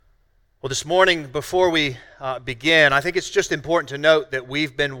Well, this morning, before we begin, I think it's just important to note that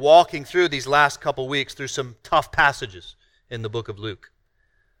we've been walking through these last couple weeks through some tough passages in the book of Luke.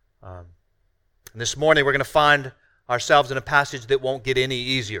 And this morning, we're going to find ourselves in a passage that won't get any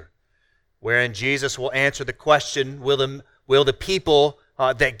easier, wherein Jesus will answer the question, will the people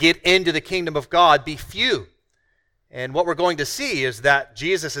that get into the kingdom of God be few? And what we're going to see is that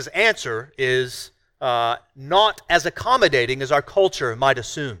Jesus' answer is not as accommodating as our culture might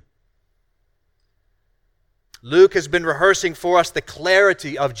assume. Luke has been rehearsing for us the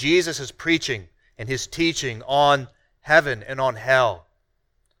clarity of Jesus' preaching and his teaching on heaven and on hell,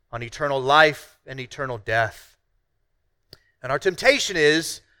 on eternal life and eternal death. And our temptation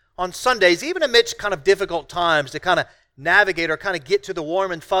is, on Sundays, even amidst kind of difficult times, to kind of navigate or kind of get to the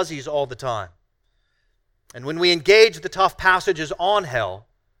warm and fuzzies all the time. And when we engage the tough passages on hell,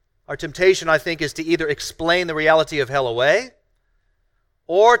 our temptation, I think, is to either explain the reality of hell away,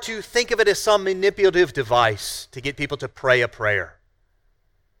 or to think of it as some manipulative device to get people to pray a prayer.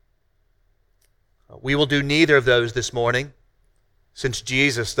 We will do neither of those this morning, since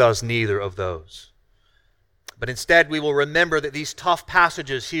Jesus does neither of those. But instead, we will remember that these tough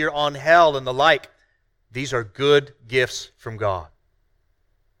passages here on hell and the like, these are good gifts from God.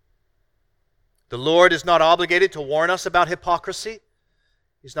 The Lord is not obligated to warn us about hypocrisy.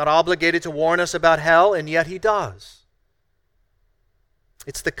 He's not obligated to warn us about hell, and yet He does.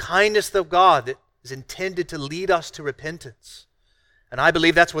 It's the kindness of God that is intended to lead us to repentance. And I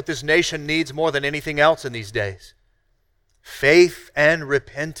believe that's what this nation needs more than anything else in these days. Faith and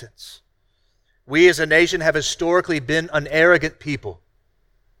repentance. We as a nation have historically been an arrogant people,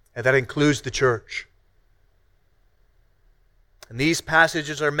 and that includes the church. And these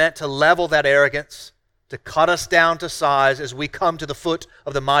passages are meant to level that arrogance, to cut us down to size as we come to the foot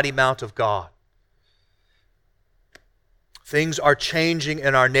of the mighty mount of God. Things are changing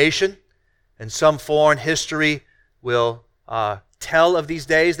in our nation, and some foreign history will tell of these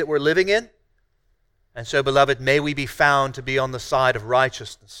days that we're living in. And so, beloved, may we be found to be on the side of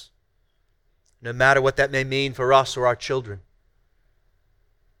righteousness, no matter what that may mean for us or our children.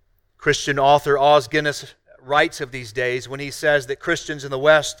 Christian author Os Guinness writes of these days when he says that Christians in the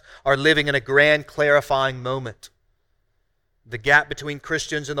West are living in a grand clarifying moment. The gap between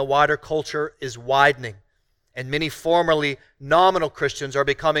Christians and the wider culture is widening, and many formerly nominal Christians are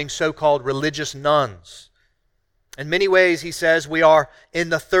becoming so-called religious nuns. In many ways, he says, we are in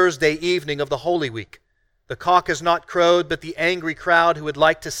the Thursday evening of the Holy Week. The cock has not crowed, but the angry crowd who would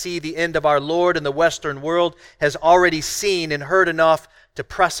like to see the end of our Lord in the Western world has already seen and heard enough to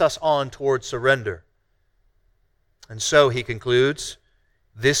press us on toward surrender. And so, he concludes,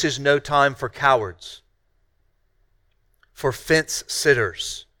 this is no time for cowards, for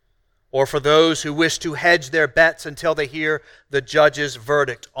fence-sitters, or for those who wish to hedge their bets until they hear the judge's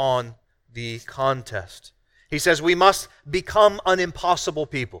verdict on the contest. He says we must become an impossible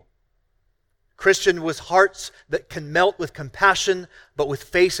people. Christian with hearts that can melt with compassion, but with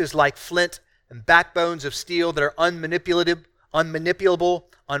faces like flint and backbones of steel that are unmanipulable,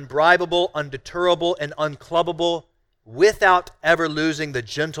 unbribable, undeterrable, and unclubbable, without ever losing the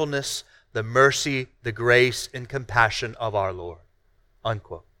gentleness, the mercy, the grace, and compassion of our Lord.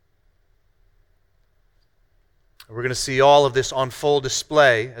 Unquote. We're going to see all of this on full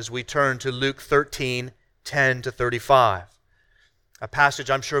display as we turn to Luke 13, 10 to 35. A passage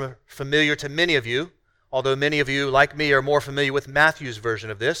I'm sure familiar to many of you, although many of you, like me, are more familiar with Matthew's version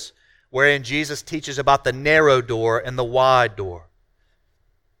of this, wherein Jesus teaches about the narrow door and the wide door.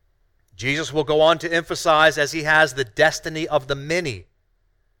 Jesus will go on to emphasize, as he has, the destiny of the many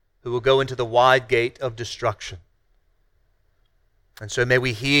who will go into the wide gate of destruction. And so may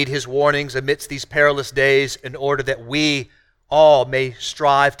we heed his warnings amidst these perilous days in order that we all may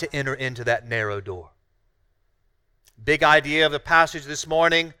strive to enter into that narrow door. Big idea of the passage this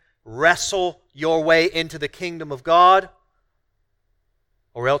morning, wrestle your way into the kingdom of God,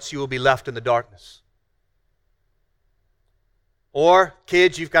 or else you will be left in the darkness. Or,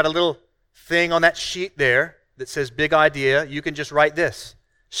 kids, you've got a little thing on that sheet there that says big idea. You can just write this: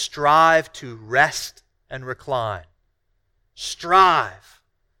 strive to rest and recline. Strive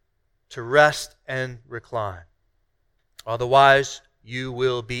to rest and recline. Otherwise, you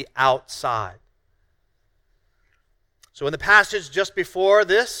will be outside. So in the passage just before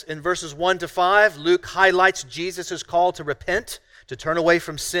this, in verses 1 to 5, Luke highlights Jesus' call to repent, to turn away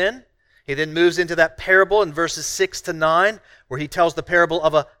from sin. He then moves into that parable in verses 6 to 9, where he tells the parable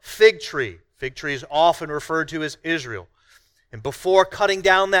of a fig tree. Fig tree is often referred to as Israel. And before cutting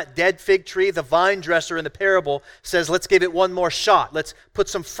down that dead fig tree, the vine dresser in the parable says, let's give it one more shot. Let's put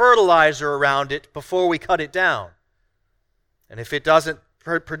some fertilizer around it before we cut it down. And if it doesn't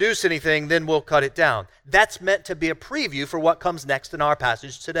produce anything, then we'll cut it down. That's meant to be a preview for what comes next in our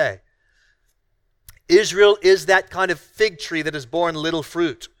passage today. Israel is that kind of fig tree that has borne little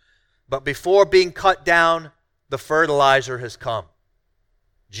fruit. But before being cut down, the fertilizer has come.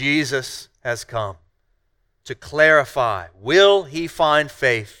 Jesus has come to clarify, will he find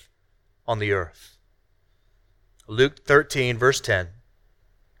faith on the earth? Luke 13, verse 10.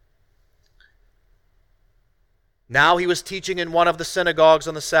 Now he was teaching in one of the synagogues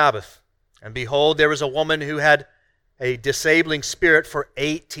on the Sabbath, and behold, there was a woman who had a disabling spirit for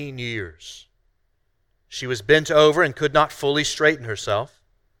 18 years. She was bent over and could not fully straighten herself.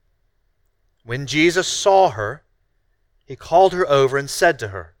 When Jesus saw her, he called her over and said to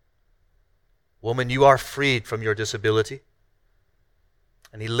her, "Woman, you are freed from your disability."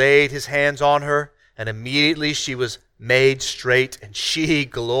 And he laid his hands on her, and immediately she was made straight, and she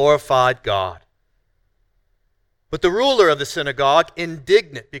glorified God. But the ruler of the synagogue,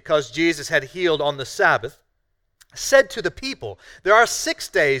 indignant because Jesus had healed on the Sabbath, said to the people, "There are 6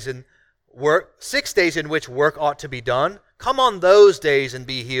 days in which work ought to be done. Come on those days and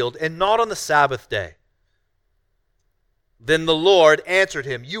be healed, and not on the Sabbath day." Then the Lord answered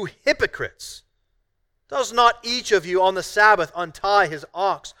him, "You hypocrites! Does not each of you on the Sabbath untie his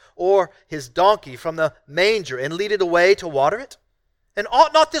ox or his donkey from the manger and lead it away to water it? And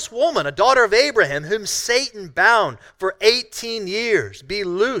ought not this woman, a daughter of Abraham, whom Satan bound for 18 years, be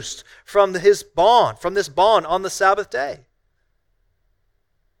loosed from this bond on the Sabbath day?"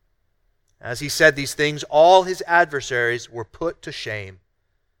 As he said these things, all his adversaries were put to shame,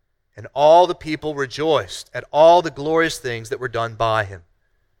 and all the people rejoiced at all the glorious things that were done by him.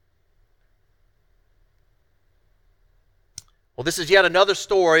 Well, this is yet another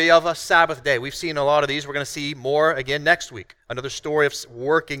story of a Sabbath day. We've seen a lot of these. We're going to see more again next week. Another story of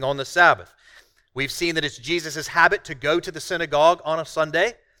working on the Sabbath. We've seen that it's Jesus' habit to go to the synagogue on a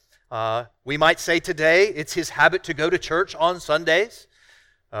Sunday. We might say today it's his habit to go to church on Sundays.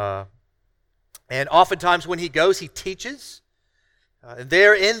 And oftentimes when he goes, he teaches.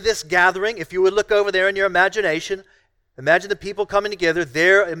 There in this gathering, if you would look over there in your imagination, imagine the people coming together.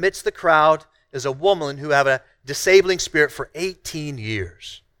 There amidst the crowd is a woman who had a disabling spirit for 18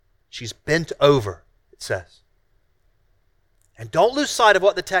 years. She's bent over, it says. And don't lose sight of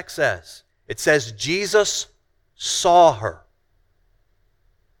what the text says. It says Jesus saw her.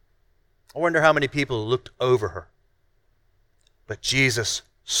 I wonder how many people looked over her. But Jesus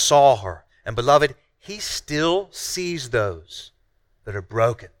saw her. And beloved, he still sees those that are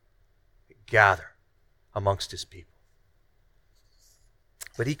broken, that gather amongst his people.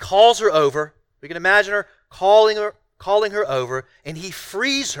 But he calls her over. We can imagine her calling her over, and he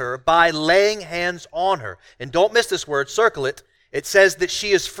frees her by laying hands on her. And don't miss this word, circle it. It says that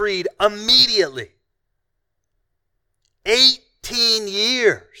she is freed immediately. 18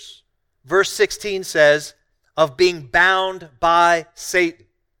 years, verse 16 says, of being bound by Satan.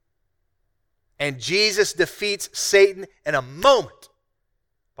 And Jesus defeats Satan in a moment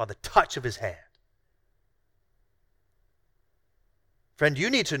by the touch of his hand. Friend, you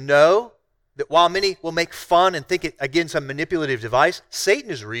need to know that while many will make fun and think it, again, some manipulative device, Satan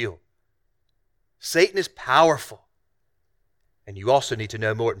is real. Satan is powerful. And you also need to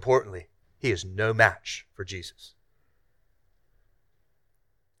know, more importantly, he is no match for Jesus.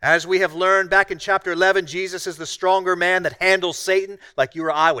 As we have learned back in chapter 11, Jesus is the stronger man that handles Satan like you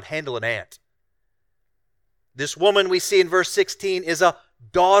or I would handle an ant. This woman we see in verse 16 is a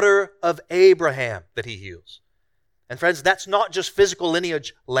daughter of Abraham that he heals. And friends, that's not just physical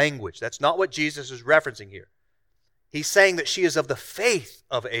lineage language. That's not what Jesus is referencing here. He's saying that she is of the faith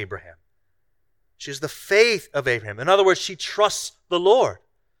of Abraham. She is the faith of Abraham. In other words, she trusts the Lord.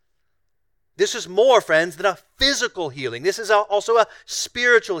 This is more, friends, than a physical healing. This is also a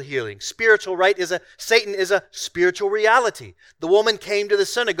spiritual healing. Spiritual, right? Satan is a spiritual reality. The woman came to the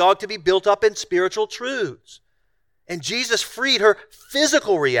synagogue to be built up in spiritual truths. And Jesus freed her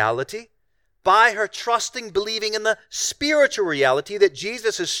physical reality by her trusting, believing in the spiritual reality that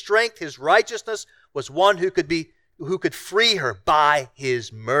Jesus' strength, his righteousness, was one who could free her by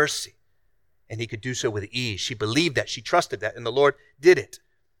his mercy. And he could do so with ease. She believed that, she trusted that, and the Lord did it.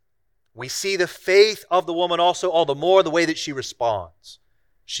 We see the faith of the woman also all the more the way that she responds.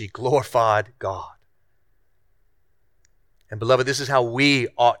 She glorified God. And beloved, this is how we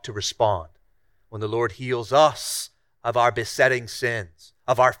ought to respond when the Lord heals us of our besetting sins,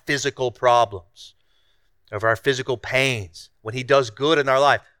 of our physical problems, of our physical pains. When he does good in our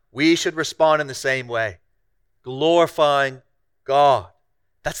life, we should respond in the same way, glorifying God.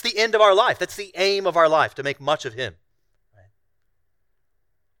 That's the end of our life. That's the aim of our life, to make much of him.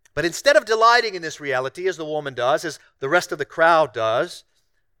 But instead of delighting in this reality, as the woman does, as the rest of the crowd does,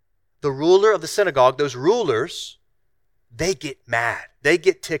 the ruler of the synagogue, those rulers, they get mad. They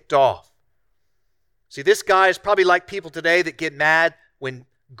get ticked off. See, this guy is probably like people today that get mad when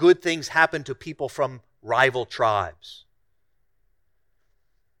good things happen to people from rival tribes.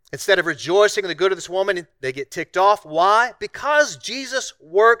 Instead of rejoicing in the good of this woman, they get ticked off. Why? Because Jesus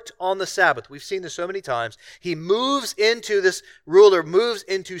worked on the Sabbath. We've seen this so many times. He moves into this ruler, moves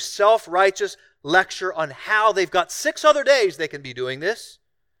into self-righteous lecture on how they've got 6 other days they can be doing this.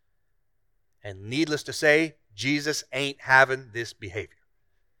 And needless to say, Jesus ain't having this behavior.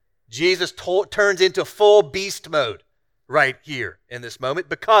 Jesus turns into full beast mode right here in this moment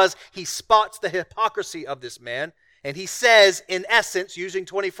because he spots the hypocrisy of this man. And he says, in essence, using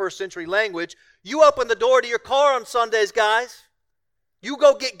 21st century language, you open the door to your car on Sundays, guys. You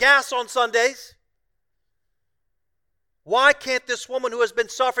go get gas on Sundays. Why can't this woman who has been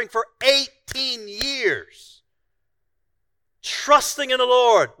suffering for 18 years, trusting in the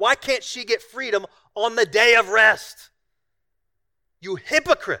Lord, why can't she get freedom on the day of rest? You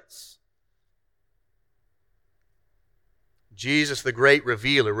hypocrites. Jesus, the great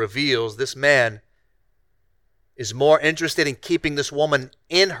revealer, reveals this man is more interested in keeping this woman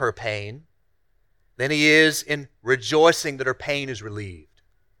in her pain than he is in rejoicing that her pain is relieved.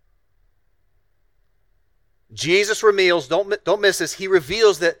 Jesus reveals, don't miss this, he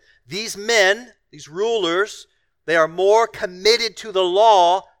reveals that these men, these rulers, they are more committed to the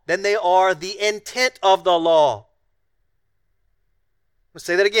law than they are the intent of the law. Let's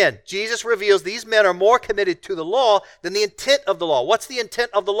say that again. Jesus reveals these men are more committed to the law than the intent of the law. What's the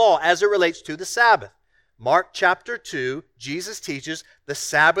intent of the law as it relates to the Sabbath? Mark chapter 2, Jesus teaches the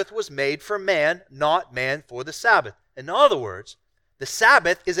Sabbath was made for man, not man for the Sabbath. In other words, the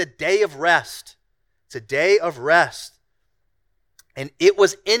Sabbath is a day of rest. It's a day of rest. And it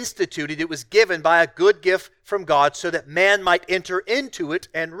was instituted, it was given by a good gift from God so that man might enter into it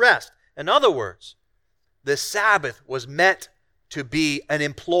and rest. In other words, the Sabbath was meant to be an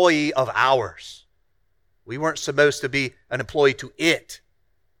employee of ours. We weren't supposed to be an employee to it.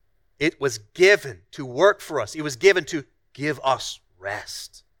 It was given to work for us. It was given to give us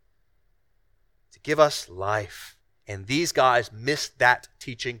rest, to give us life. And these guys missed that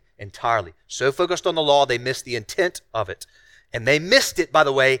teaching entirely. So focused on the law, they missed the intent of it. And they missed it, by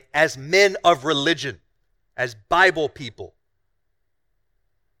the way, as men of religion, as Bible people.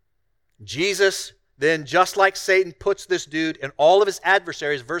 Jesus then, just like Satan puts this dude and all of his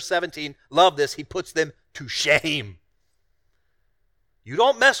adversaries, verse 17, love this, he puts them to shame. You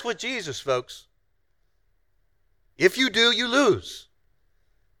don't mess with Jesus, folks. If you do, you lose.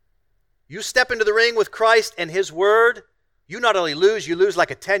 You step into the ring with Christ and His Word, you not only lose, you lose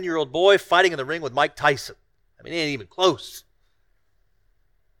like a 10-year-old boy fighting in the ring with Mike Tyson. I mean, it ain't even close.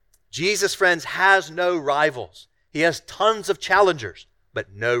 Jesus, friends, has no rivals. He has tons of challengers,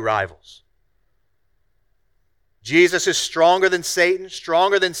 but no rivals. Jesus is stronger than Satan,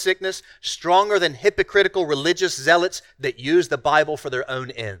 stronger than sickness, stronger than hypocritical religious zealots that use the Bible for their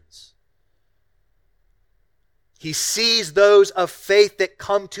own ends. He sees those of faith that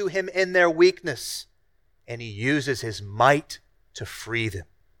come to Him in their weakness, and He uses His might to free them.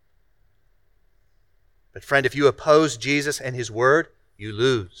 But friend, if you oppose Jesus and His Word, you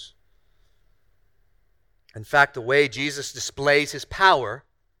lose. In fact, the way Jesus displays His power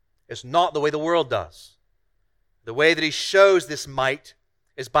is not the way the world does. The way that He shows this might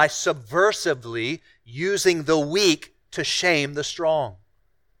is by subversively using the weak to shame the strong.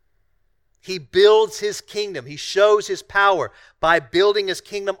 He builds His kingdom. He shows His power by building His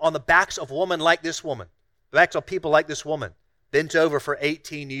kingdom on the backs of women like this woman. The backs of people like this woman, bent over for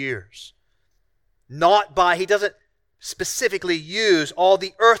 18 years. He doesn't specifically use all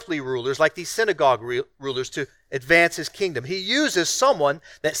the earthly rulers like these synagogue rulers to advance His kingdom. He uses someone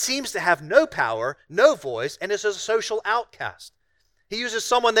that seems to have no power, no voice, and is a social outcast. He uses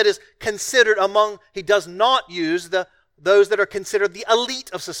someone that is considered he does not use those that are considered the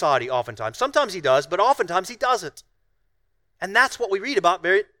elite of society oftentimes. Sometimes He does, but oftentimes He doesn't. And that's what we read about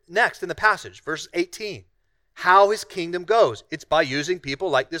very next in the passage, verse 18. How His kingdom goes. It's by using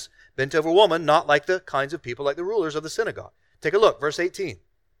people like this bent-over woman, not like the kinds of people like the rulers of the synagogue. Take a look, verse 18.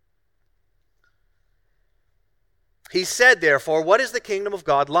 He said, therefore, what is the kingdom of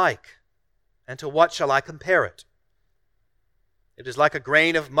God like? And to what shall I compare it? It is like a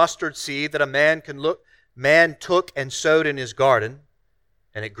grain of mustard seed that a man took and sowed in his garden,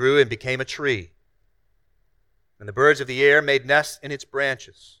 and it grew and became a tree. And the birds of the air made nests in its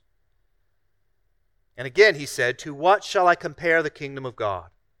branches. And again He said, to what shall I compare the kingdom of God?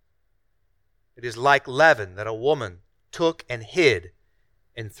 It is like leaven that a woman took and hid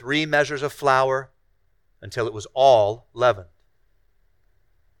in 3 measures of flour until it was all leavened.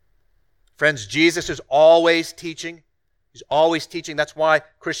 Friends, Jesus is always teaching. He's always teaching. That's why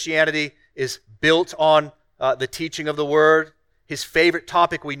Christianity is built on the teaching of the Word. His favorite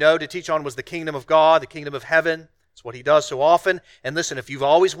topic we know to teach on was the kingdom of God, the kingdom of heaven. It's what he does so often. And listen, if you've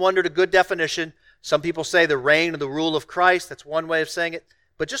always wondered a good definition, some people say the reign and the rule of Christ. That's one way of saying it.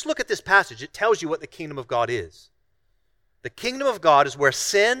 But just look at this passage. It tells you what the kingdom of God is. The kingdom of God is where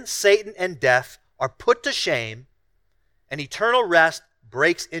sin, Satan, and death are put to shame, and eternal rest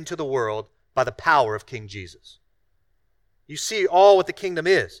breaks into the world by the power of King Jesus. You see all what the kingdom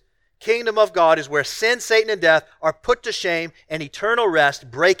is. Kingdom of God is where sin, Satan, and death are put to shame, and eternal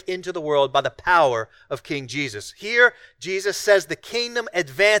rest break into the world by the power of King Jesus. Here, Jesus says the kingdom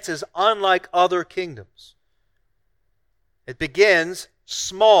advances unlike other kingdoms. It begins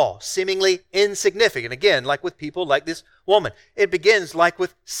small, seemingly insignificant. Again, like with people like this woman. It begins like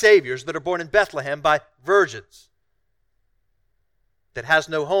with saviors that are born in Bethlehem by virgins that has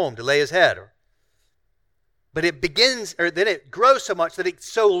no home to lay his head. But it begins, or then it grows so much that it's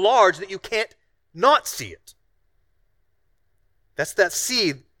so large that you can't not see it. That's that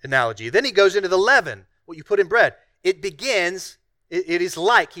seed analogy. Then he goes into the leaven, what you put in bread. It begins, it is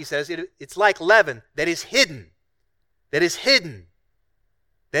like, he says, it's like leaven that is hidden, that is hidden,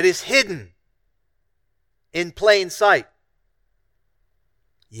 that is hidden in plain sight.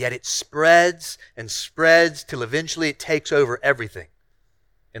 Yet it spreads and spreads till eventually it takes over everything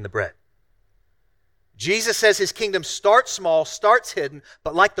in the bread. Jesus says his kingdom starts small, starts hidden,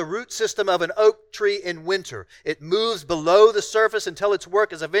 but like the root system of an oak tree in winter, it moves below the surface until its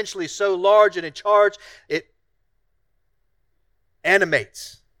work is eventually so large and in charge, it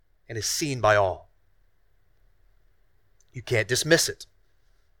animates and is seen by all. You can't dismiss it.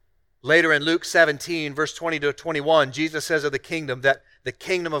 Later in Luke 17, verse 20 to 21, Jesus says of the kingdom that the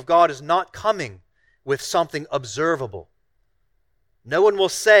kingdom of God is not coming with something observable. No one will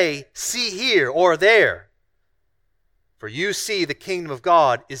say, see here or there. For you see the kingdom of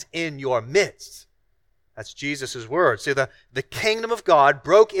God is in your midst. That's Jesus' words. See, the kingdom of God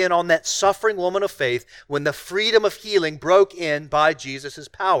broke in on that suffering woman of faith when the freedom of healing broke in by Jesus'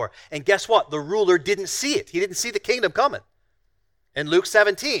 power. And guess what? The ruler didn't see it. He didn't see the kingdom coming. In Luke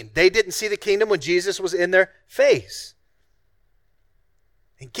 17, they didn't see the kingdom when Jesus was in their face.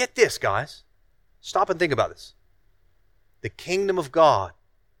 And get this, guys. Stop and think about this. The kingdom of God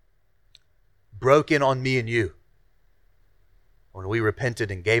broke in on me and you when we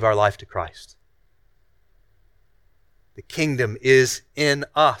repented and gave our life to Christ. The kingdom is in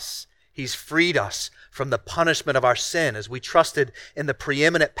us. He's freed us from the punishment of our sin as we trusted in the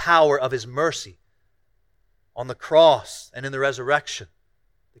preeminent power of His mercy on the cross and in the resurrection.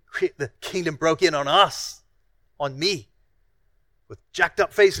 The kingdom broke in on us, on me, with jacked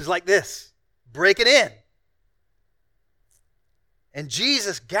up faces like this, breaking in. And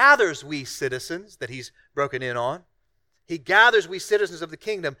Jesus gathers we citizens that He's broken in on. He gathers we citizens of the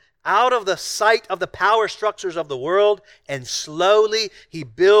kingdom out of the sight of the power structures of the world, and slowly He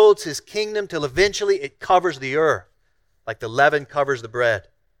builds His kingdom till eventually it covers the earth, like the leaven covers the bread.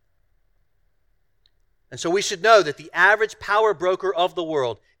 And so we should know that the average power broker of the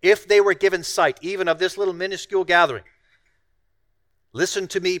world, if they were given sight even of this little minuscule gathering, listen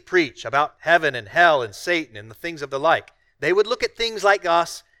to me preach about heaven and hell and Satan and the things of the like, they would look at things like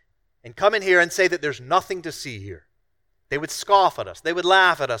us and come in here and say that there's nothing to see here. They would scoff at us. They would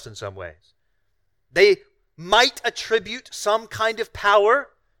laugh at us in some ways. They might attribute some kind of power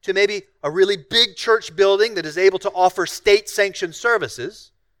to maybe a really big church building that is able to offer state-sanctioned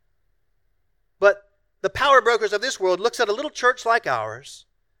services. But the power brokers of this world looks at a little church like ours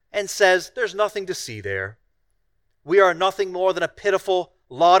and says, there's nothing to see there. We are nothing more than a pitiful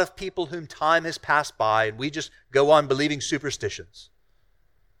lot of people whom time has passed by, and we just go on believing superstitions.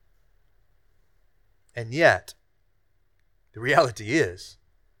 And yet, the reality is,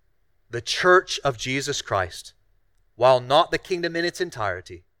 the church of Jesus Christ, while not the kingdom in its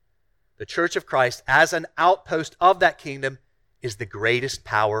entirety, the church of Christ as an outpost of that kingdom is the greatest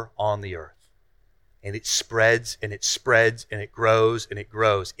power on the earth. And it spreads and it spreads and it grows and it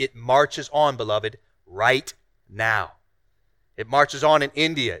grows. It marches on, beloved, right now. It marches on in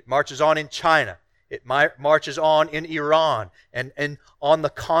India. It marches on in China. It marches on in Iran and on the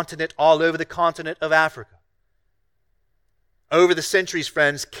continent, all over the continent of Africa. Over the centuries,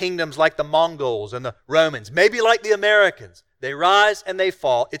 friends, kingdoms like the Mongols and the Romans, maybe like the Americans, they rise and they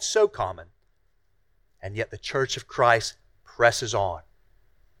fall. It's so common. And yet the church of Christ presses on.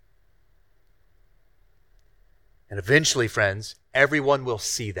 And eventually, friends, everyone will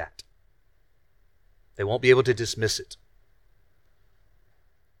see that. They won't be able to dismiss it.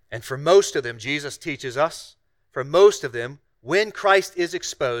 And for most of them, Jesus teaches us, for most of them, when Christ is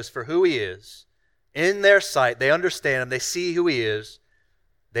exposed for who he is, in their sight, they understand him, they see who he is,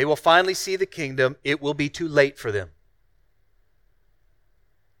 they will finally see the kingdom. It will be too late for them.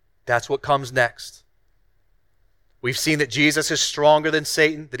 That's what comes next. We've seen that Jesus is stronger than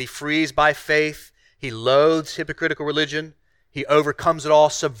Satan, that he frees by faith, he loathes hypocritical religion, he overcomes it all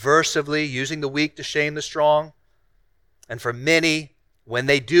subversively, using the weak to shame the strong. And for many, when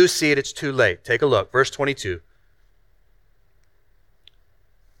they do see it, it's too late. Take a look, verse 22.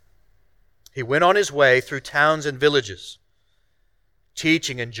 He went on his way through towns and villages,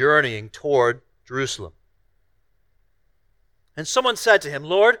 teaching and journeying toward Jerusalem. And someone said to him,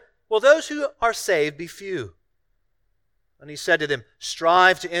 Lord, will those who are saved be few? And he said to them,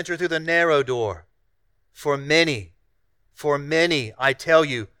 strive to enter through the narrow door. For many, I tell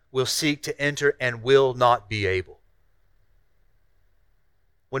you, will seek to enter and will not be able.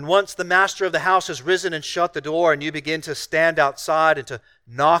 When once the master of the house has risen and shut the door, and you begin to stand outside and to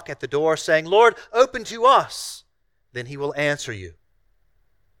knock at the door, saying, Lord, open to us, then he will answer you,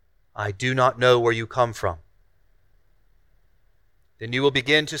 I do not know where you come from. Then you will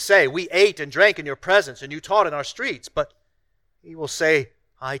begin to say, we ate and drank in your presence, and you taught in our streets. But he will say,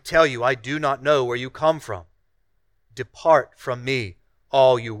 I tell you, I do not know where you come from. Depart from me,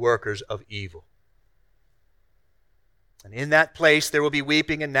 all you workers of evil. And in that place there will be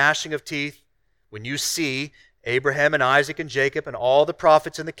weeping and gnashing of teeth when you see Abraham and Isaac and Jacob and all the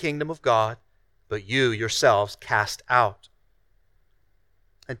prophets in the kingdom of God, but you yourselves cast out.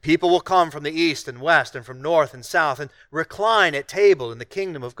 And people will come from the east and west and from north and south and recline at table in the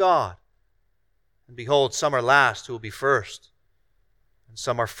kingdom of God. And behold, some are last who will be first, and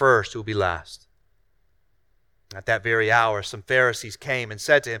some are first who will be last. At that very hour some Pharisees came and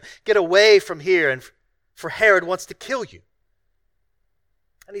said to him, get away from here, for Herod wants to kill you.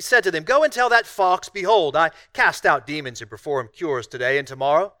 And he said to them, go and tell that fox, behold, I cast out demons and perform cures today and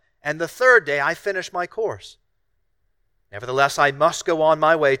tomorrow, and the third day I finish my course. Nevertheless, I must go on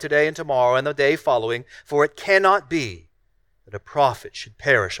my way today and tomorrow and the day following, for it cannot be that a prophet should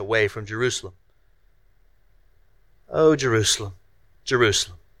perish away from Jerusalem. O Jerusalem,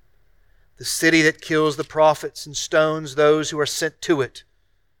 Jerusalem, the city that kills the prophets and stones those who are sent to it.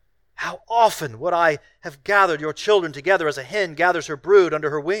 How often would I have gathered your children together as a hen gathers her brood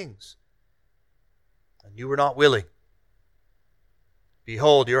under her wings? And you were not willing.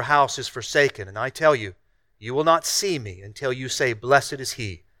 Behold, your house is forsaken, and I tell you, you will not see me until you say, blessed is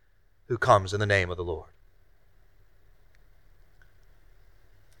he who comes in the name of the Lord.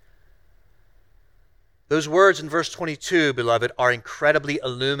 Those words in verse 22, beloved, are incredibly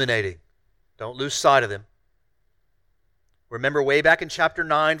illuminating. Don't lose sight of them. Remember way back in chapter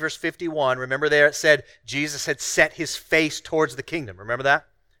 9, verse 51, remember there it said Jesus had set his face towards the kingdom. Remember that?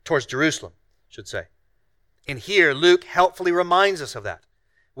 Towards Jerusalem, I should say. And here, Luke helpfully reminds us of that.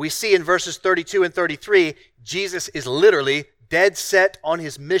 We see in verses 32 and 33, Jesus is literally dead set on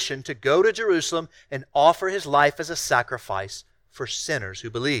his mission to go to Jerusalem and offer his life as a sacrifice for sinners who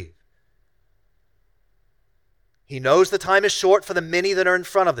believe. He knows the time is short for the many that are in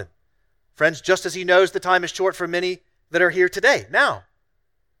front of them. Friends, just as he knows the time is short for many that are here today, now.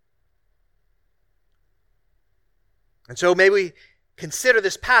 And so may we consider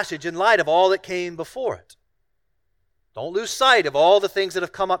this passage in light of all that came before it. Don't lose sight of all the things that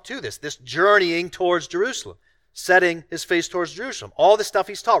have come up to this journeying towards Jerusalem, setting his face towards Jerusalem, all the stuff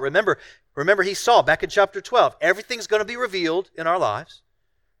he's taught. Remember he saw back in chapter 12, everything's going to be revealed in our lives.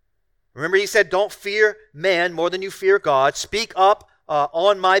 Remember he said, don't fear man more than you fear God. Speak up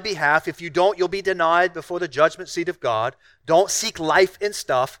on my behalf. If you don't, you'll be denied before the judgment seat of God. Don't seek life in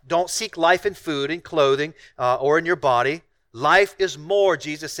stuff. Don't seek life in food and clothing or in your body. Life is more,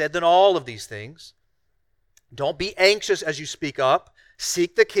 Jesus said, than all of these things. Don't be anxious as you speak up.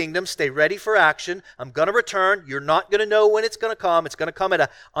 Seek the kingdom. Stay ready for action. I'm going to return. You're not going to know when it's going to come. It's going to come at an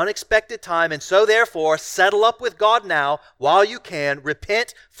unexpected time. And so therefore, settle up with God now while you can.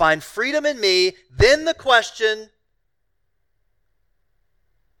 Repent. Find freedom in me. Then the question,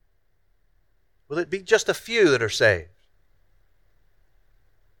 will it be just a few that are saved?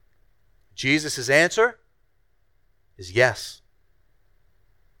 Jesus' answer is yes.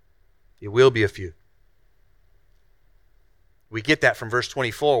 It will be a few. We get that from verse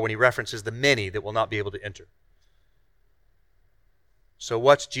 24 when he references the many that will not be able to enter. So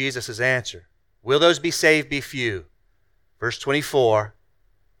what's Jesus' answer? Will those be saved be few? Verse 24,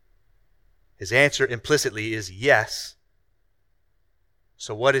 his answer implicitly is yes.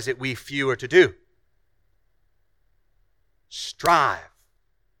 So what is it we few are to do? Strive.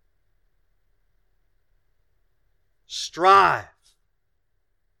 Strive.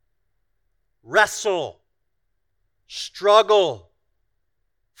 Wrestle. struggle,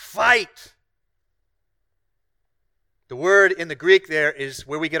 fight. The word in the Greek there is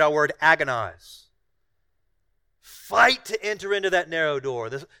where we get our word agonize. Fight to enter into that narrow door.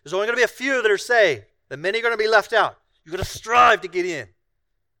 There's only going to be a few that are saved. The many are going to be left out. You're going to strive to get in.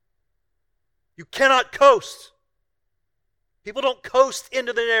 You cannot coast. People don't coast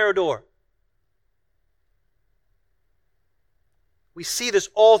into the narrow door. We see this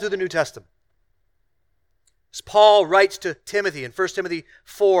all through the New Testament. As Paul writes to Timothy in 1 Timothy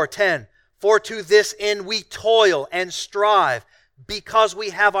 4:10, "For to this end we toil and strive, because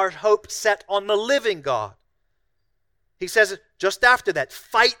we have our hope set on the living God." He says just after that,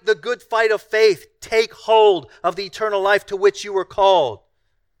 "Fight the good fight of faith. Take hold of the eternal life to which you were called."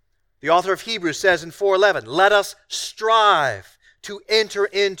 The author of Hebrews says in 4:11, "Let us strive to enter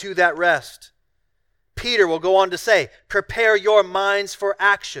into that rest." Peter will go on to say, "Prepare your minds for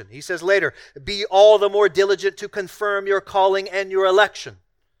action." He says later, "Be all the more diligent to confirm your calling and your election."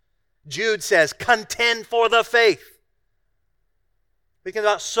 Jude says, "Contend for the faith." We think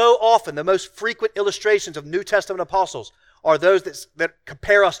about so often the most frequent illustrations of New Testament apostles are those that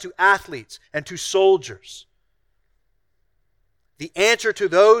compare us to athletes and to soldiers. The answer to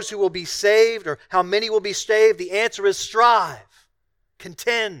those who will be saved, or how many will be saved, the answer is strive,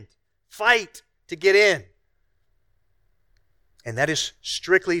 contend, fight to get in. And that is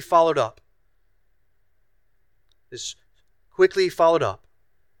strictly followed up. Is quickly followed up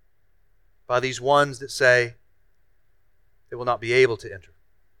by these ones that say they will not be able to enter.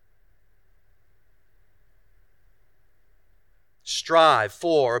 Strive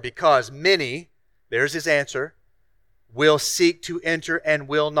for, because many, there's his answer, will seek to enter and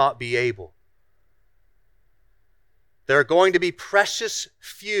will not be able. There are going to be precious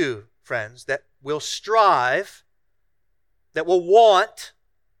few, friends, that will strive, that will want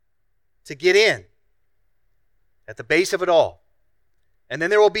to get in at the base of it all. And then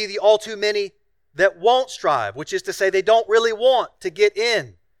there will be the all too many that won't strive, which is to say they don't really want to get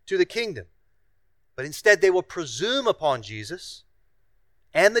in to the kingdom. But instead they will presume upon Jesus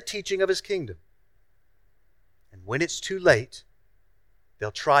and the teaching of his kingdom. And when it's too late,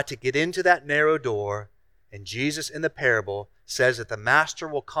 they'll try to get into that narrow door, and Jesus in the parable says that the master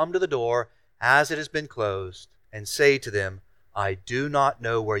will come to the door as it has been closed and say to them, "I do not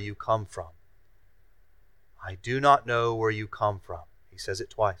know where you come from. I do not know where you come from." He says it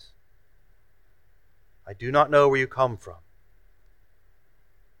twice. "I do not know where you come from."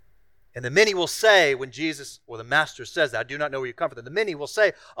 And the many will say, when Jesus or the master says that, "I do not know where you come from," the many will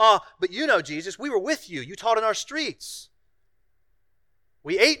say, "But you know, Jesus, we were with you. You taught in our streets.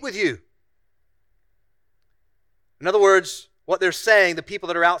 We ate with you." In other words, what they're saying, the people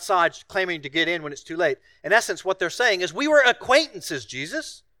that are outside claiming to get in when it's too late, in essence, what they're saying is, "We were acquaintances,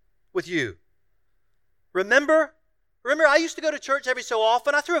 Jesus, with you. Remember, I used to go to church every so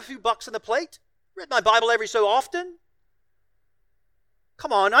often. I threw a few bucks in the plate. Read my Bible every so often.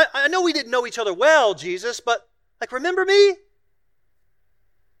 Come on, I know we didn't know each other well, Jesus, but remember me?"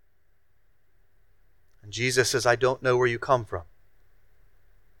 And Jesus says, "I don't know where you come from."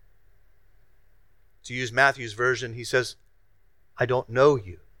 To use Matthew's version, he says, "I don't know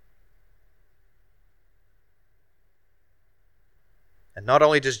you." And not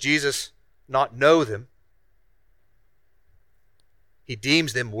only does Jesus not know them, he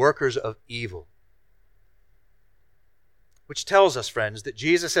deems them workers of evil. Which tells us, friends, that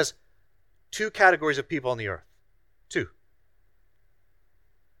Jesus has two categories of people on the earth. Two.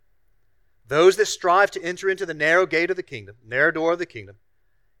 Those that strive to enter into the narrow gate of the kingdom, narrow door of the kingdom,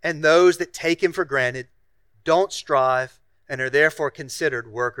 and those that take him for granted, don't strive, and are therefore considered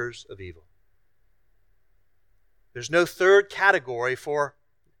workers of evil. There's no third category for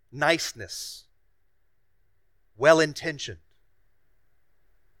niceness, well-intentioned.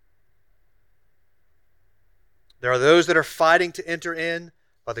 There are those that are fighting to enter in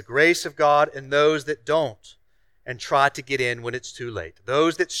by the grace of God, and those that don't and try to get in when it's too late.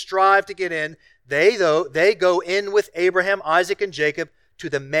 Those that strive to get in, they go in with Abraham, Isaac, and Jacob to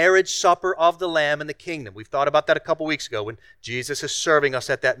the marriage supper of the Lamb in the kingdom. We've thought about that a couple weeks ago when Jesus is serving us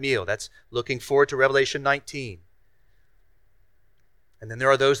at that meal. That's looking forward to Revelation 19. And then there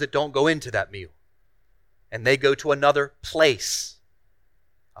are those that don't go into that meal, and they go to another place.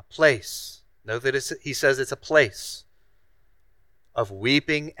 A place. Note that he says it's a place of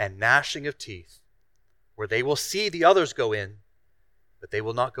weeping and gnashing of teeth, where they will see the others go in, but they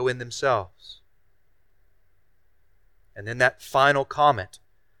will not go in themselves. And then that final comment,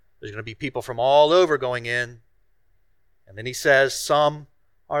 there's going to be people from all over going in, and then he says, "Some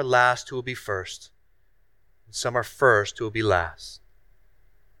are last who will be first, and some are first who will be last."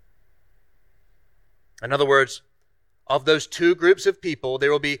 In other words, Of those two groups of people,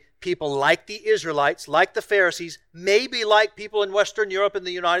 there will be people like the Israelites, like the Pharisees, maybe like people in Western Europe and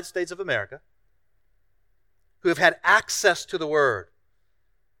the United States of America, who have had access to the Word,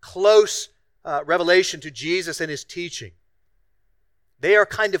 close revelation to Jesus and His teaching. They are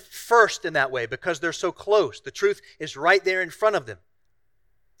kind of first in that way because they're so close. The truth is right there in front of them.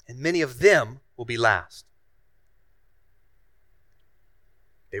 And many of them will be last.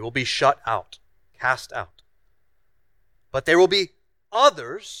 They will be shut out, cast out. But there will be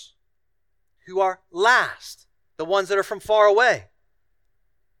others who are last, the ones that are from far away.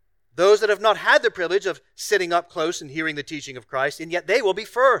 Those that have not had the privilege of sitting up close and hearing the teaching of Christ, and yet they will be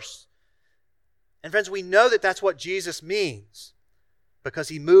first. And friends, we know that that's what Jesus means because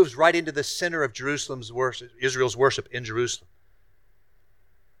He moves right into the center of Jerusalem's worship, Israel's worship in Jerusalem.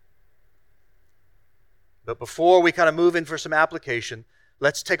 But before we kind of move in for some application,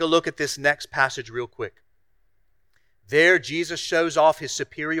 let's take a look at this next passage real quick. There, Jesus shows off His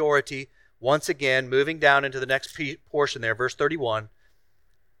superiority once again, moving down into the next portion there, verse 31.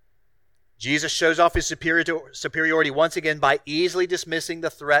 Jesus shows off His superiority once again by easily dismissing the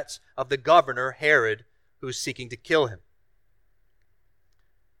threats of the governor, Herod, who is seeking to kill Him.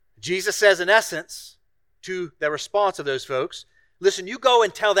 Jesus says, in essence, to the response of those folks, listen, you go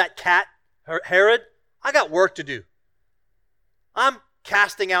and tell that cat, Herod, I got work to do. I'm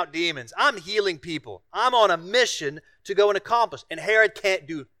casting out demons. I'm healing people. I'm on a mission to go and accomplish. And Herod can't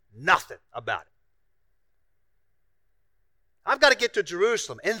do nothing about it. I've got to get to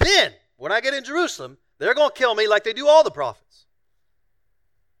Jerusalem. And then, when I get in Jerusalem, they're going to kill me like they do all the prophets.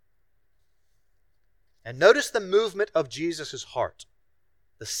 And notice the movement of Jesus' heart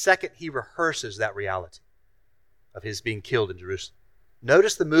the second He rehearses that reality of His being killed in Jerusalem.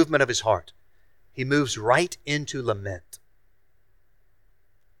 Notice the movement of His heart. He moves right into lament.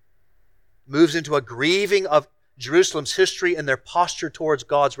 Moves into a grieving of Jerusalem's history and their posture towards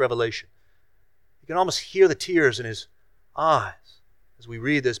God's revelation. You can almost hear the tears in His eyes as we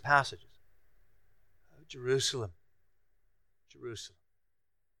read those passages. Oh, Jerusalem, Jerusalem,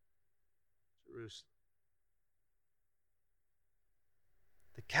 Jerusalem.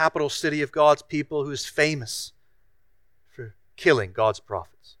 The capital city of God's people, who is famous for killing God's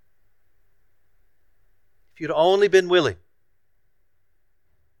prophets. If you'd only been willing,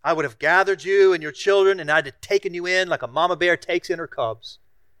 I would have gathered you and your children, and I'd have taken you in like a mama bear takes in her cubs.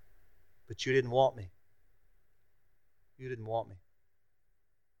 But you didn't want me. You didn't want me.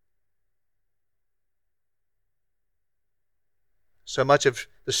 So much of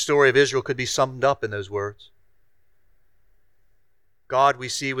the story of Israel could be summed up in those words. God, we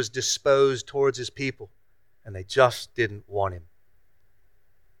see, was disposed towards His people, and they just didn't want Him.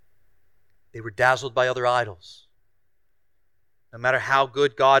 They were dazzled by other idols. No matter how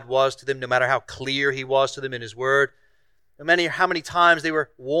good God was to them, no matter how clear He was to them in His Word, no matter how many times they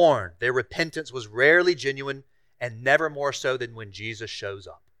were warned, their repentance was rarely genuine and never more so than when Jesus shows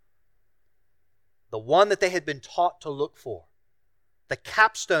up. The one that they had been taught to look for, the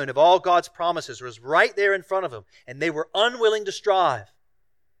capstone of all God's promises, was right there in front of them, and they were unwilling to strive,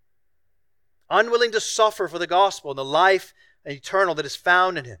 unwilling to suffer for the gospel and the life eternal that is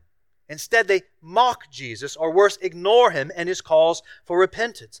found in Him. Instead, they mock Jesus, or worse, ignore Him and His calls for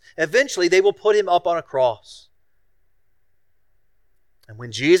repentance. Eventually, they will put Him up on a cross. And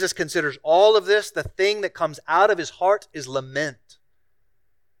when Jesus considers all of this, the thing that comes out of His heart is lament.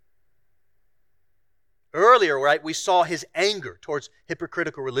 Earlier, right, we saw His anger towards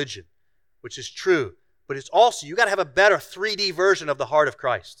hypocritical religion, which is true. But it's also, you got to have a better 3D version of the heart of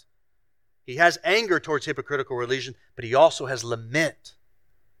Christ. He has anger towards hypocritical religion, but He also has lament.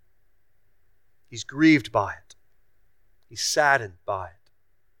 He's grieved by it. He's saddened by it.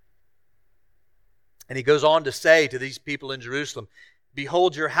 And He goes on to say to these people in Jerusalem,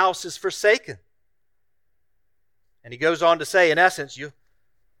 behold, your house is forsaken. And He goes on to say, in essence,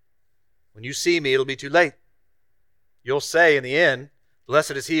 when you see me, it'll be too late. You'll say in the end,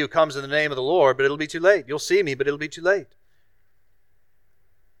 blessed is he who comes in the name of the Lord, but it'll be too late. You'll see me, but it'll be too late.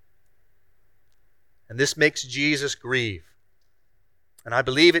 And this makes Jesus grieve. And I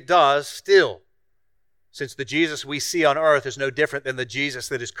believe it does still, since the Jesus we see on earth is no different than the Jesus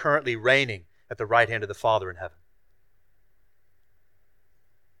that is currently reigning at the right hand of the Father in heaven.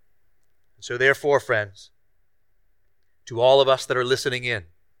 And so therefore, friends, to all of us that are listening in,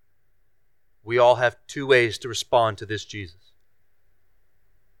 we all have two ways to respond to this Jesus.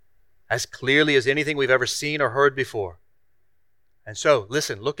 As clearly as anything we've ever seen or heard before. And so,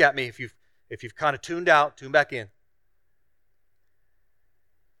 listen, look at me. If you've kind of tuned out, tune back in.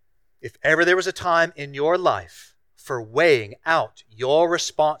 If ever there was a time in your life for weighing out your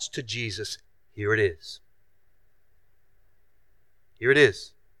response to Jesus, here it is. Here it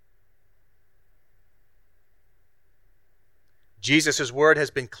is. Jesus' word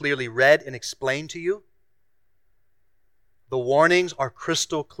has been clearly read and explained to you. The warnings are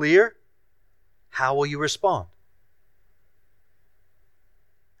crystal clear. How will you respond?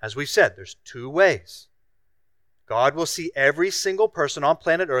 As we've said, there's two ways. God will see every single person on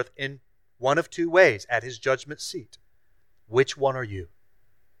planet Earth in one of two ways at his judgment seat. Which one are you?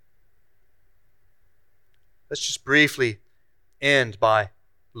 Let's just briefly end by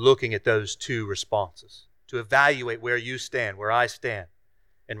looking at those two responses to evaluate where you stand, where I stand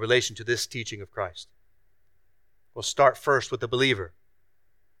in relation to this teaching of Christ. We'll start first with the believer.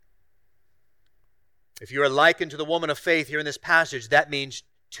 If you are likened to the woman of faith here in this passage, that means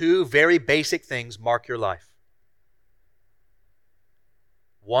two very basic things mark your life.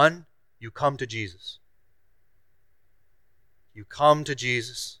 One, you come to Jesus. You come to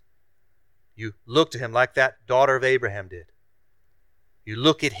Jesus. You look to him like that daughter of Abraham did. You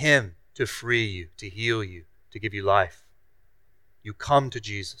look at him to free you, to heal you, to give you life. You come to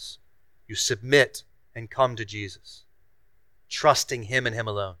Jesus. You submit and come to Jesus, trusting him and him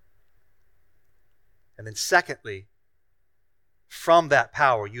alone. And then secondly, from that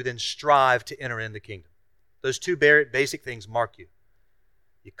power, you then strive to enter in the kingdom. Those two basic things mark you.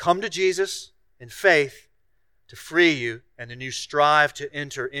 You come to Jesus in faith to free you, and then you strive to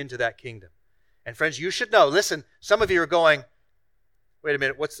enter into that kingdom. And friends, you should know, listen, some of you are going, wait a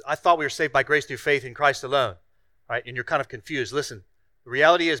minute, I thought we were saved by grace through faith in Christ alone. All right, and you're kind of confused. Listen, the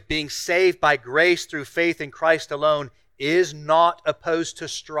reality is being saved by grace through faith in Christ alone is not opposed to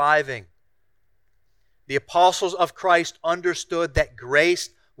striving. The apostles of Christ understood that grace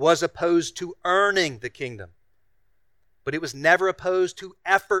was opposed to earning the kingdom, but it was never opposed to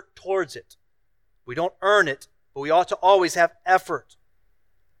effort towards it. We don't earn it, but we ought to always have effort.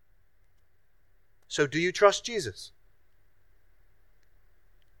 So do you trust Jesus?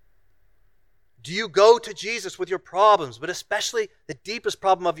 Do you go to Jesus with your problems, but especially the deepest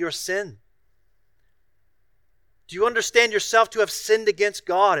problem of your sin? Do you understand yourself to have sinned against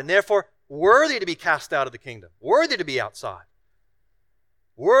God and therefore worthy to be cast out of the kingdom, worthy to be outside,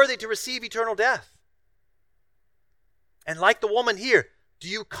 worthy to receive eternal death? And like the woman here, do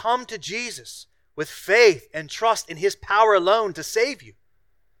you come to Jesus with faith and trust in his power alone to save you?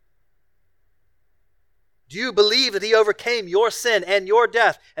 Do you believe that he overcame your sin and your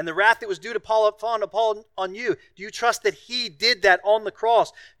death and the wrath that was due to upon on you? Do you trust that he did that on the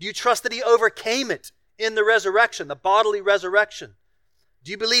cross? Do you trust that he overcame it in the resurrection, the bodily resurrection?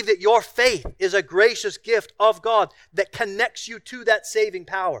 Do you believe that your faith is a gracious gift of God that connects you to that saving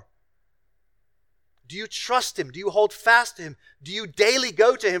power? Do you trust him? Do you hold fast to him? Do you daily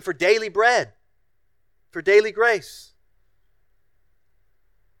go to him for daily bread, for daily grace?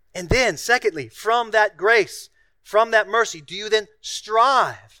 And then, secondly, from that grace, from that mercy, do you then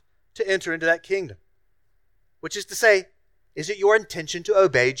strive to enter into that kingdom? Which is to say, is it your intention to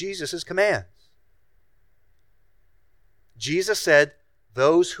obey Jesus' commands? Jesus said,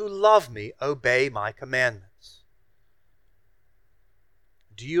 "Those who love me obey my commandments."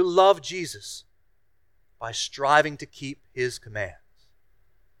 Do you love Jesus by striving to keep his commands?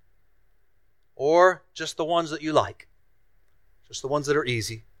 Or just the ones that you like? Just the ones that are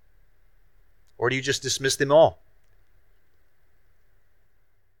easy? Or do you just dismiss them all?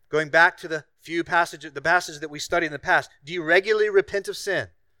 Going back to the passages that we studied in the past, do you regularly repent of sin?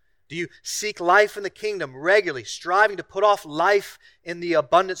 Do you seek life in the kingdom regularly, striving to put off life in the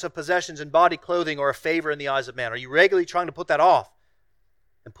abundance of possessions and body clothing or a favor in the eyes of man? Are you regularly trying to put that off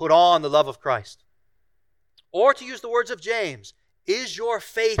and put on the love of Christ? Or to use the words of James, is your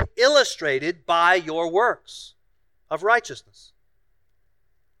faith illustrated by your works of righteousness?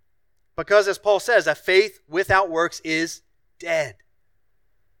 Because as Paul says, a faith without works is dead.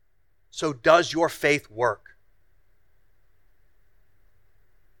 So does your faith work?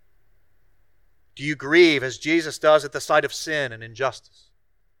 Do you grieve as Jesus does at the sight of sin and injustice?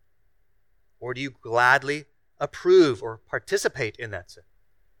 Or do you gladly approve or participate in that sin?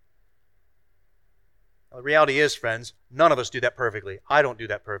 Well, the reality is, friends, none of us do that perfectly. I don't do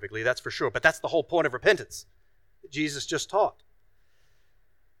that perfectly, that's for sure. But that's the whole point of repentance that Jesus just taught.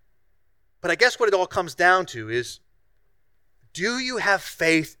 But I guess what it all comes down to is, do you have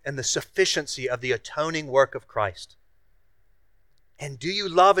faith in the sufficiency of the atoning work of Christ? And do you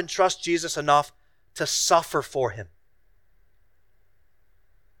love and trust Jesus enough to suffer for him,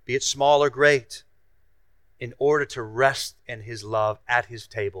 be it small or great, in order to rest in his love at his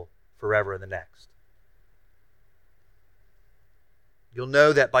table forever in the next? You'll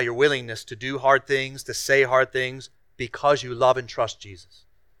know that by your willingness to do hard things, to say hard things, because you love and trust Jesus.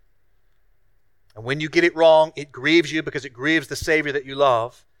 And when you get it wrong, it grieves you because it grieves the Savior that you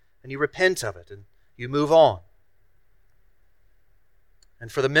love, and you repent of it and you move on.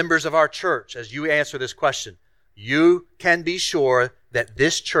 And for the members of our church, as you answer this question, you can be sure that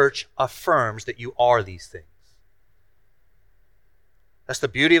this church affirms that you are these things. That's the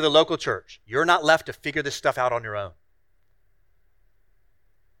beauty of the local church. You're not left to figure this stuff out on your own.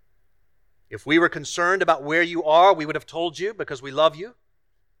 If we were concerned about where you are, we would have told you because we love you.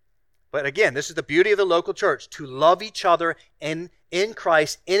 But again, this is the beauty of the local church, to love each other in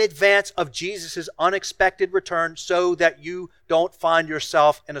Christ in advance of Jesus' unexpected return so that you don't find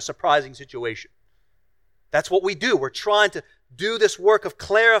yourself in a surprising situation. That's what we do. We're trying to do this work of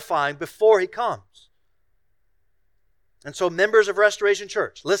clarifying before He comes. And so, members of Restoration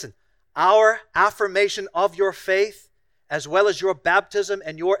Church, listen, our affirmation of your faith, as well as your baptism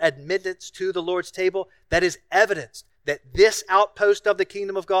and your admittance to the Lord's table, that is evidence that this outpost of the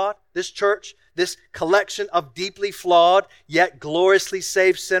kingdom of God, this church, this collection of deeply flawed yet gloriously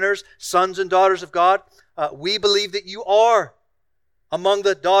saved sinners, sons and daughters of God, we believe that you are among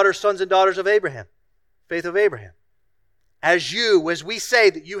the daughters, sons and daughters of Abraham, faith of Abraham. As we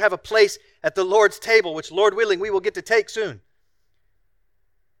say that you have a place at the Lord's table, which Lord willing we will get to take soon.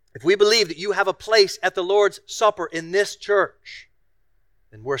 If we believe that you have a place at the Lord's Supper in this church,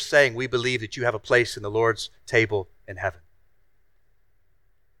 then we're saying we believe that you have a place in the Lord's table in heaven,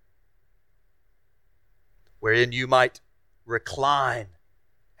 wherein you might recline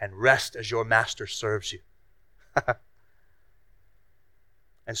and rest as your Master serves you.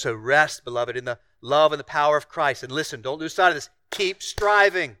 And so rest, beloved, in the love and the power of Christ. And listen, don't lose sight of this. Keep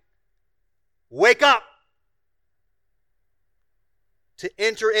striving. Wake up to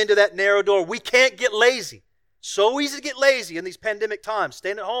enter into that narrow door. We can't get lazy. So easy to get lazy in these pandemic times.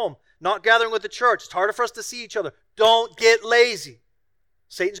 Staying at home, not gathering with the church. It's harder for us to see each other. Don't get lazy.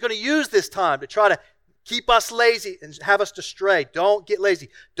 Satan's going to use this time to try to keep us lazy and have us to stray. Don't get lazy.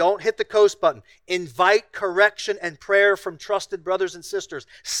 Don't hit the coast button. Invite correction and prayer from trusted brothers and sisters.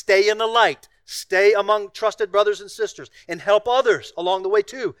 Stay in the light. Stay among trusted brothers and sisters and help others along the way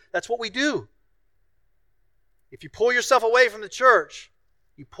too. That's what we do. If you pull yourself away from the church,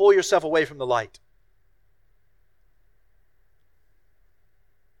 you pull yourself away from the light.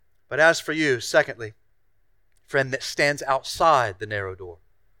 But as for you, secondly, friend that stands outside the narrow door,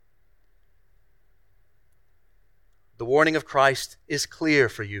 the warning of Christ is clear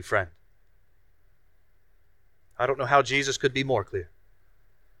for you, friend. I don't know how Jesus could be more clear.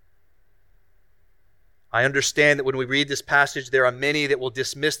 I understand that when we read this passage, there are many that will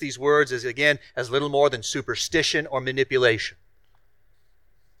dismiss these words as little more than superstition or manipulation.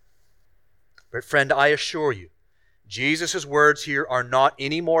 But friend, I assure you, Jesus' words here are not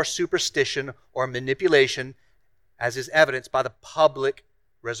any more superstition or manipulation, as is evidenced by the public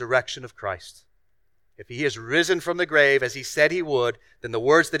resurrection of Christ. If He has risen from the grave as He said He would, then the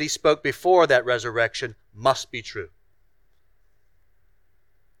words that He spoke before that resurrection must be true.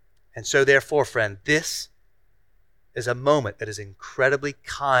 And so therefore, friend, this is a moment that is an incredibly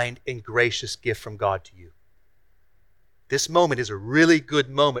kind and gracious gift from God to you. This moment is a really good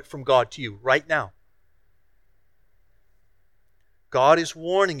moment from God to you right now. God is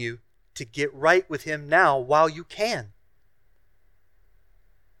warning you to get right with Him now while you can.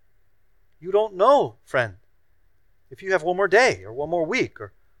 You don't know, friend, if you have one more day or one more week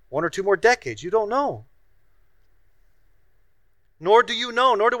or one or two more decades. You don't know. Nor do you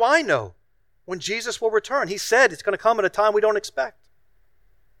know, nor do I know, when Jesus will return. He said it's going to come at a time we don't expect.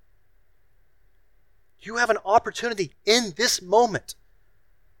 You have an opportunity in this moment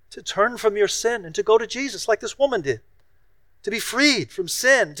to turn from your sin and to go to Jesus like this woman did, to be freed from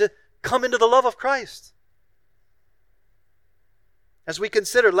sin, to come into the love of Christ. As we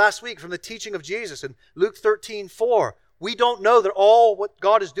considered last week from the teaching of Jesus in Luke 13:4, we don't know that all what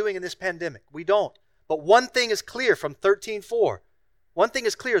God is doing in this pandemic. We don't. But one thing is clear from 13:4. One thing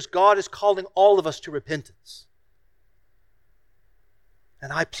is clear is God is calling all of us to repentance.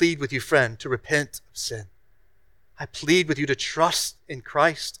 And I plead with you, friend, to repent of sin. I plead with you to trust in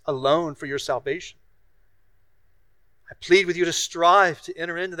Christ alone for your salvation. I plead with you to strive to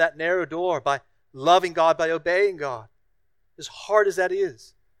enter into that narrow door by loving God, by obeying God, as hard as that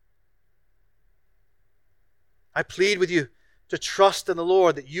is. I plead with you to trust in the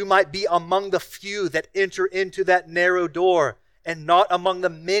Lord that you might be among the few that enter into that narrow door and not among the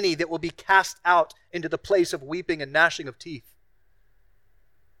many that will be cast out into the place of weeping and gnashing of teeth.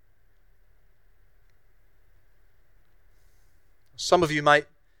 Some of you might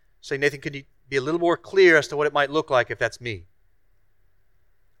say, Nathan, can you be a little more clear as to what it might look like if that's me?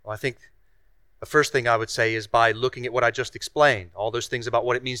 Well, I think the first thing I would say is by looking at what I just explained, all those things about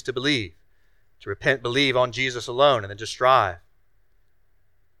what it means to believe. to repent, believe on Jesus alone, and then to strive.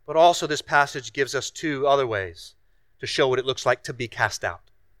 But also this passage gives us two other ways to show what it looks like to be cast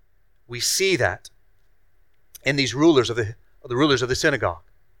out. We see that in these rulers of the rulers of the synagogue.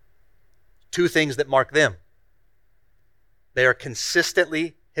 Two things that mark them. They are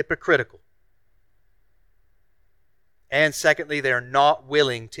consistently hypocritical. And secondly, they are not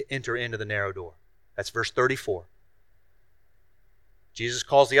willing to enter into the narrow door. That's verse 34. Jesus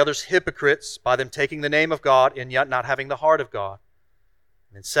calls the others hypocrites by them taking the name of God and yet not having the heart of God.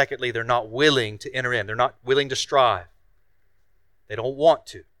 And then secondly, they're not willing to enter in. They're not willing to strive. They don't want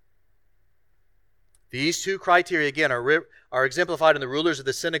to. These two criteria, again, are exemplified in the rulers of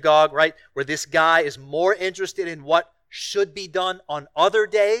the synagogue, right? Where this guy is more interested in what should be done on other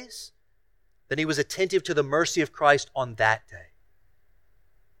days than he was attentive to the mercy of Christ on that day.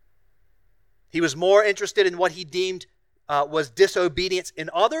 He was more interested in what he deemed was disobedience in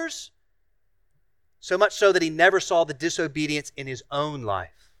others, so much so that he never saw the disobedience in his own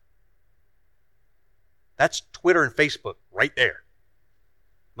life. That's Twitter and Facebook right there.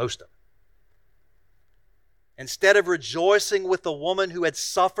 Most of it. Instead of rejoicing with the woman who had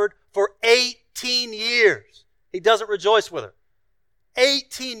suffered for 18 years, he doesn't rejoice with her.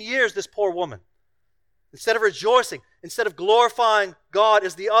 18 years, this poor woman. Instead of rejoicing, instead of glorifying God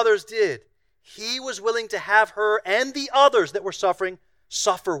as the others did, he was willing to have her and the others that were suffering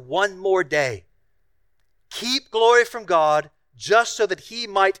suffer one more day. Keep glory from God just so that he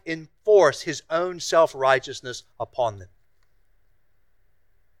might enforce his own self-righteousness upon them.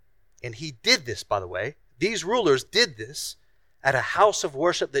 And he did this, by the way. These rulers did this at a house of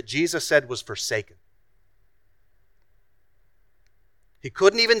worship that Jesus said was forsaken. He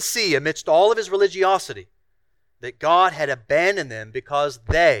couldn't even see, amidst all of his religiosity, that God had abandoned them because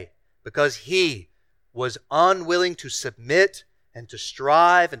he was unwilling to submit and to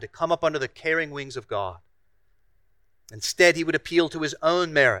strive and to come up under the caring wings of God. Instead, he would appeal to his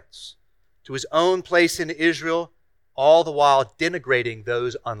own merits, to his own place in Israel, all the while denigrating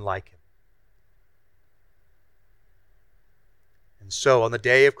those unlike him. And so, on the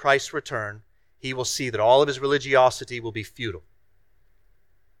day of Christ's return, he will see that all of his religiosity will be futile.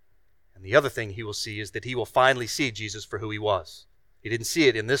 And the other thing he will see is that he will finally see Jesus for who he was. He didn't see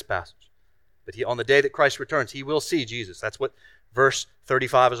it in this passage. But on the day that Christ returns, he will see Jesus. That's what verse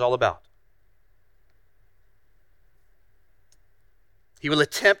 35 is all about. He will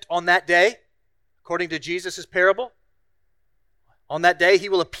attempt on that day, according to Jesus' parable, on that day he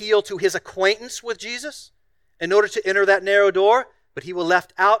will appeal to his acquaintance with Jesus in order to enter that narrow door, but he will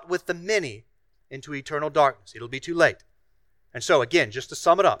left out with the many into eternal darkness. It'll be too late. And so again, just to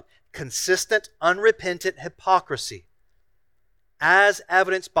sum it up, consistent, unrepentant hypocrisy as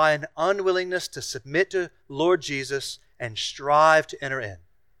evidenced by an unwillingness to submit to Lord Jesus and strive to enter in.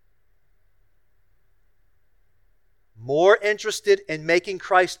 More interested in making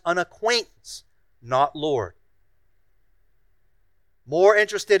Christ an acquaintance, not Lord. More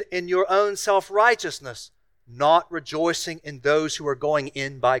interested in your own self-righteousness, not rejoicing in those who are going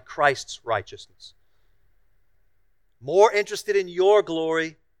in by Christ's righteousness. More interested in your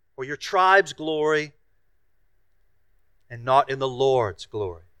glory or your tribe's glory and not in the Lord's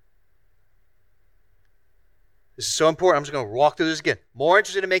glory. This is so important. I'm just going to walk through this again. More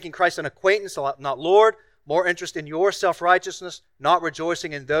interested in making Christ an acquaintance, not Lord. More interest in your self-righteousness, not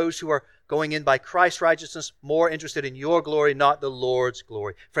rejoicing in those who are going in by Christ's righteousness. More interested in your glory, not the Lord's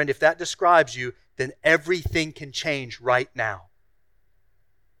glory. Friend, if that describes you, then everything can change right now.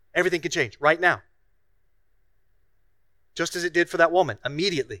 Everything can change right now. Just as it did for that woman,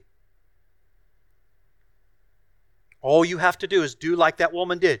 immediately. All you have to do is do like that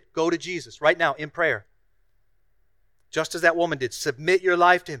woman did. Go to Jesus right now in prayer. Just as that woman did. Submit your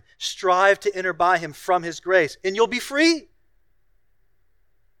life to him. Strive to enter by him from his grace. And you'll be free.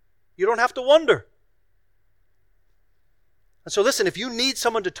 You don't have to wonder. And so listen, if you need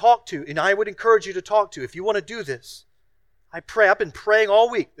someone to talk to, and I would encourage you to talk to, if you want to do this, I pray, I've been praying all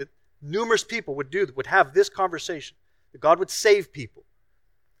week that numerous people would have this conversation, that God would save people.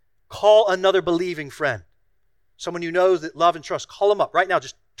 Call another believing friend. Someone you know that love and trust. Call them up right now.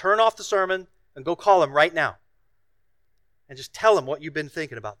 Just turn off the sermon and go call them right now. And just tell them what you've been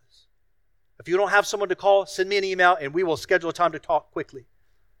thinking about this. If you don't have someone to call, send me an email and we will schedule a time to talk quickly.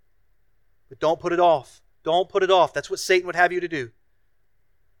 But don't put it off. Don't put it off. That's what Satan would have you to do.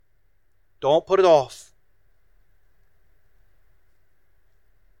 Don't put it off.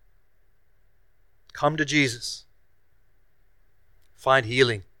 Come to Jesus. Find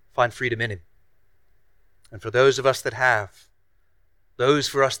healing. Find freedom in him. And for those of us that have, those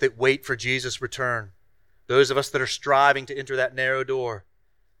for us that wait for Jesus' return, those of us that are striving to enter that narrow door,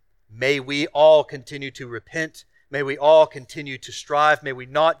 May we all continue to repent. May we all continue to strive. May we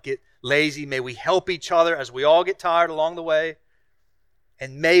not get lazy. May we help each other as we all get tired along the way.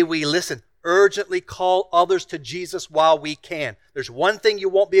 And may we, listen, urgently call others to Jesus while we can. There's one thing you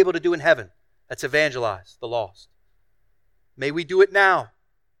won't be able to do in heaven. That's evangelize the lost. May we do it now.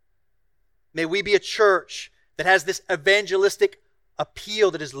 May we be a church that has this evangelistic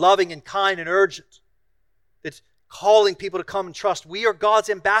appeal that is loving and kind and urgent. That's calling people to come and trust. We are God's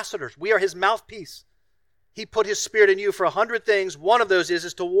ambassadors. We are His mouthpiece. He put His Spirit in you for 100 things. One of those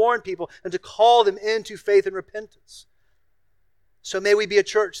is to warn people and to call them into faith and repentance. So may we be a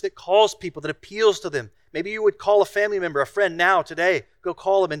church that calls people, that appeals to them. Maybe you would call a family member, a friend now, today. Go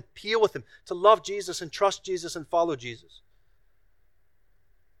call them and appeal with them to love Jesus and trust Jesus and follow Jesus.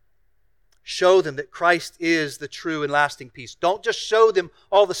 Show them that Christ is the true and lasting peace. Don't just show them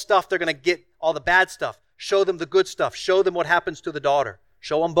all the stuff they're going to get, all the bad stuff. Show them the good stuff. Show them what happens to the daughter.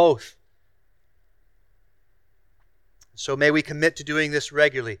 Show them both. So may we commit to doing this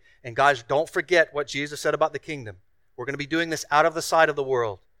regularly. And guys, don't forget what Jesus said about the kingdom. We're going to be doing this out of the sight of the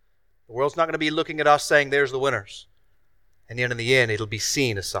world. The world's not going to be looking at us saying, there's the winners. And yet in the end, it'll be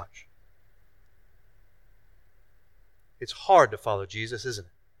seen as such. It's hard to follow Jesus, isn't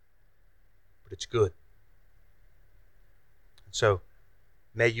it? But it's good. And so,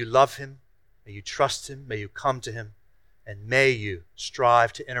 may you love Him. May you trust Him. May you come to Him. And may you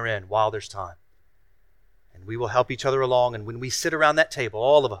strive to enter in while there's time. And we will help each other along. And when we sit around that table,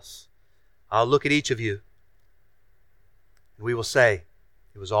 all of us, I'll look at each of you. And we will say,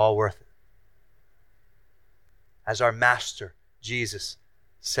 it was all worth it. As our Master, Jesus,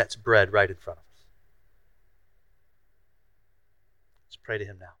 sets bread right in front of us. Let's pray to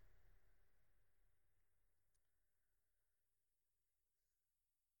Him now.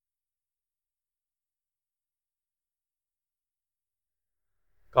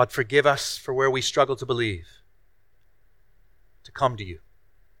 God, forgive us for where we struggle to believe, to come to You.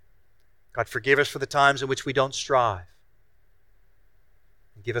 God, forgive us for the times in which we don't strive.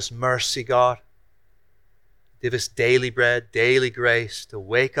 And give us mercy, God. Give us daily bread, daily grace to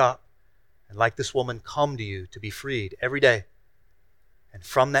wake up and, like this woman, come to You to be freed every day. And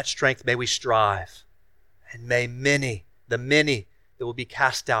from that strength may we strive. And may the many that will be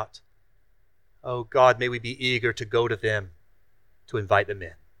cast out, oh God, may we be eager to go to them, to invite them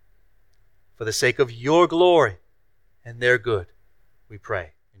in. For the sake of Your glory and their good, we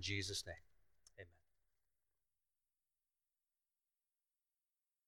pray in Jesus' name.